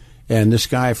me, and this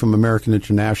guy from American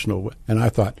International, and I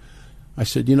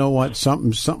said, you know what,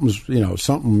 something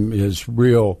is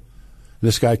real.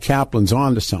 This guy Kaplan's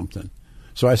on to something.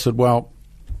 So I said,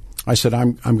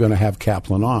 I'm going to have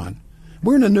Kaplan on.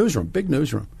 We're in a newsroom, big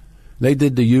newsroom. They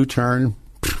did the U-turn,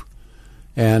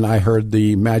 and I heard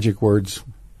the magic words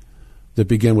that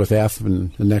begin with F,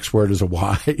 and the next word is a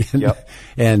Y.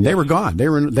 And they were gone. The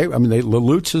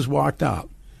Lutzes walked out.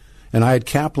 And I had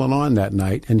Kaplan on that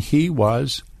night, and he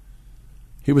was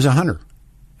a hunter.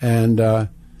 And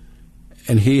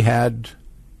he had...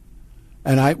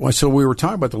 So we were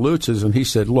talking about the Lutzes, and he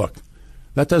said, look,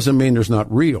 that doesn't mean there's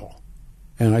not real.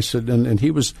 And I said, and he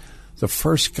was the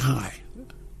first guy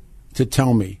to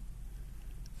tell me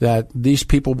that these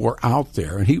people were out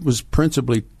there. And he was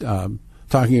principally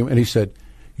talking, and he said,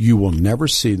 you will never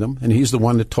see them. And he's the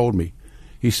one that told me.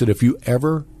 He said, if you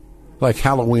ever, like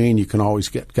Halloween, you can always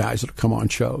get guys that come on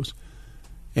shows.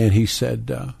 And he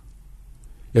said,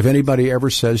 if anybody ever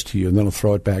says to you, and then he'll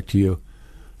throw it back to you,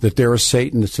 that they're a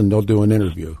Satanist and they'll do an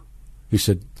interview, he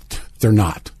said, they're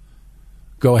not.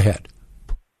 Go ahead.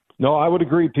 No, I would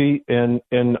agree, Pete. And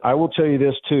I will tell you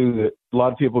this, too, that a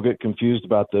lot of people get confused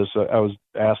about this. I was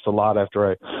asked a lot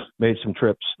after I made some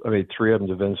trips. I made 3 of them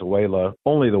to Venezuela,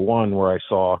 only the one where I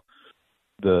saw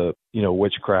the,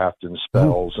 witchcraft and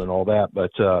spells and all that.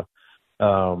 But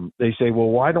they say, well,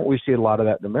 why don't we see a lot of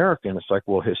that in America? And it's like,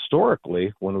 well,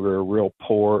 historically, when we were real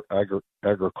poor,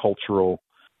 agricultural,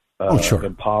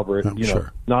 impoverished,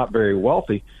 not very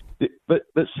wealthy. But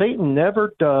Satan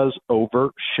never does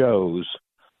overt shows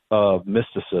of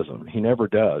mysticism. He never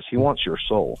does. He wants your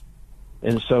soul.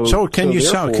 And so can you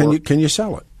sell it? Can you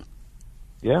sell it?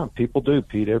 Yeah, people do,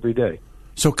 Pete, every day.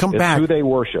 So come back. It's who they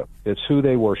worship. It's who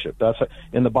they worship.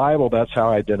 In the Bible, that's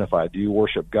how I identify. Do you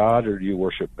worship God or do you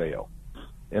worship Baal?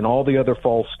 And all the other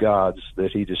false gods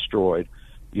that he destroyed,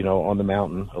 on the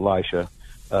mountain, Elisha,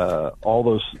 all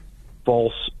those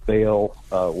false Baal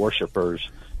worshipers,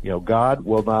 God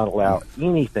will not allow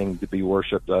anything to be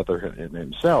worshipped other than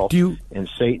himself, and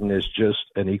Satan is just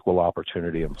an equal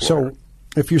opportunity employer. So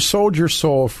if you sold your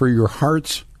soul for your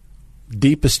heart's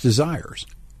deepest desires,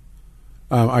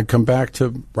 I'd come back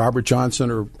to Robert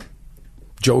Johnson or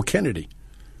Joe Kennedy.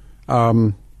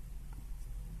 In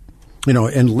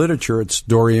literature, it's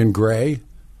Dorian Gray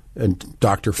and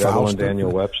Dr. Faust. Devil and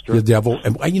Daniel Webster. The devil.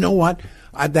 And you know what?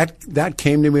 That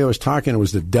came to me. I was talking. It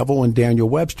was the devil and Daniel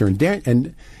Webster, and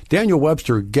Daniel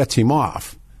Webster gets him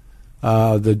off.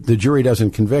 The jury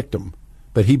doesn't convict him,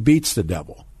 but he beats the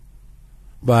devil.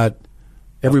 But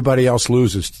everybody else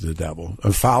loses to the devil.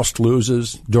 Faust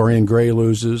loses. Dorian Gray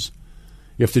loses.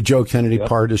 If the Joe Kennedy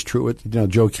part is true,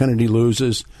 Joe Kennedy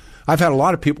loses. I've had a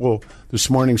lot of people this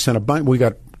morning send a bunch. We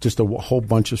got just a whole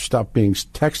bunch of stuff being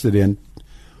texted in.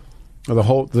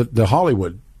 The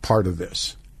Hollywood part of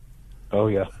this. Oh,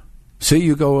 yeah. See,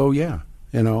 you go, oh, yeah,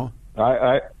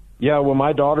 well,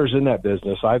 my daughter's in that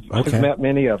business. I've met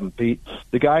many of them, Pete.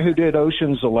 The guy who did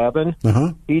Ocean's 11,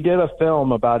 he did a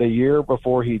film about a year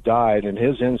before he died, and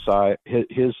his inside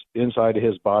of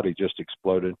his body just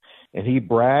exploded. And he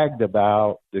bragged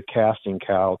about the casting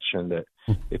couch and that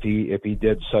if he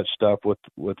did such stuff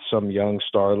with some young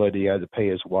starlet, he had to pay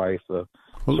his wife.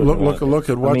 Look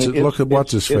at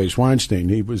what's his face, Weinstein.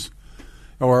 He was.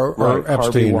 Or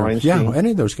Epstein,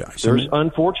 any of those guys.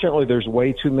 Unfortunately, there's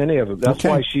way too many of them. That's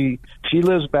why she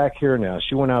lives back here now.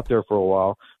 She went out there for a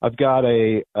while. I've got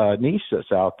a niece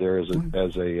that's out there as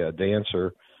a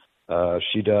dancer.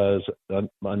 She does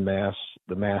Unmasked,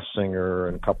 The Masked Singer,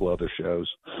 and a couple other shows.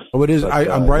 Oh, it is.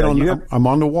 I'm right on. I'm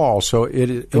on the wall, so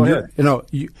it is. Go ahead.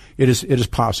 It is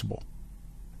possible.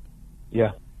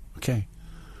 Yeah. Okay.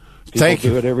 Thank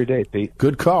you. Do it every day, Pete.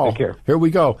 Good call. Take care. Here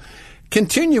we go.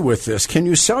 Continue with this. Can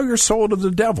you sell your soul to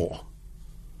the devil?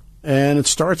 And it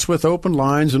starts with open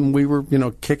lines, and we were,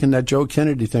 kicking that Joe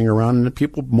Kennedy thing around, and the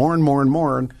people more and more and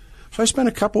more. And so I spent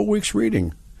a couple of weeks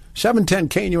reading. 710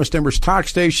 KNUS Denver's talk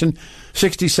station,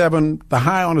 67 the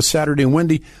high on a Saturday and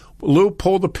windy. Lou,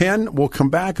 pull the pin. We'll come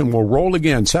back and we'll roll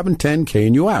again.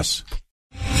 710 KNUS.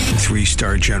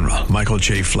 3-star General Michael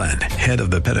J. Flynn, head of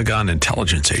the Pentagon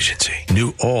Intelligence Agency,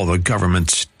 knew all the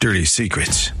government's dirty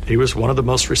secrets. He was one of the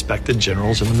most respected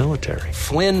generals in the military.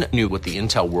 Flynn knew what the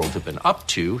intel world had been up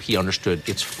to. He understood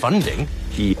its funding.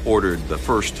 He ordered the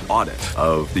first audit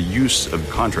of the use of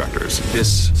contractors.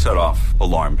 This set off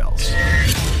alarm bells.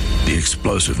 The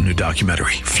explosive new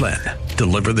documentary, Flynn,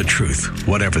 Deliver the Truth,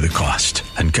 Whatever the Cost,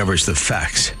 uncovers the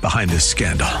facts behind this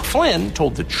scandal. Flynn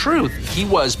told the truth. He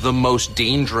was the most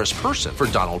dangerous person for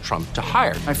Donald Trump to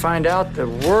hire. I find out the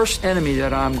worst enemy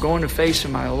that I'm going to face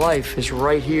in my life is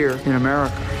right here in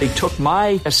America. They took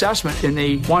my assessment and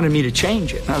they wanted me to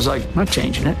change it. And I was like, I'm not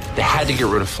changing it. They had to get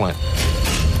rid of Flynn.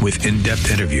 With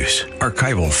in-depth interviews,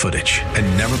 archival footage, and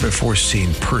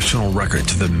never-before-seen personal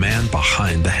records of the man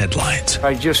behind the headlines.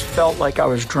 I just felt like I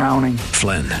was drowning.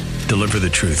 Flynn, Deliver the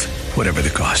Truth, Whatever the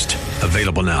Cost.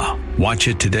 Available now. Watch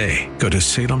it today. Go to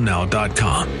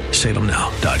salemnow.com.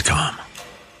 salemnow.com.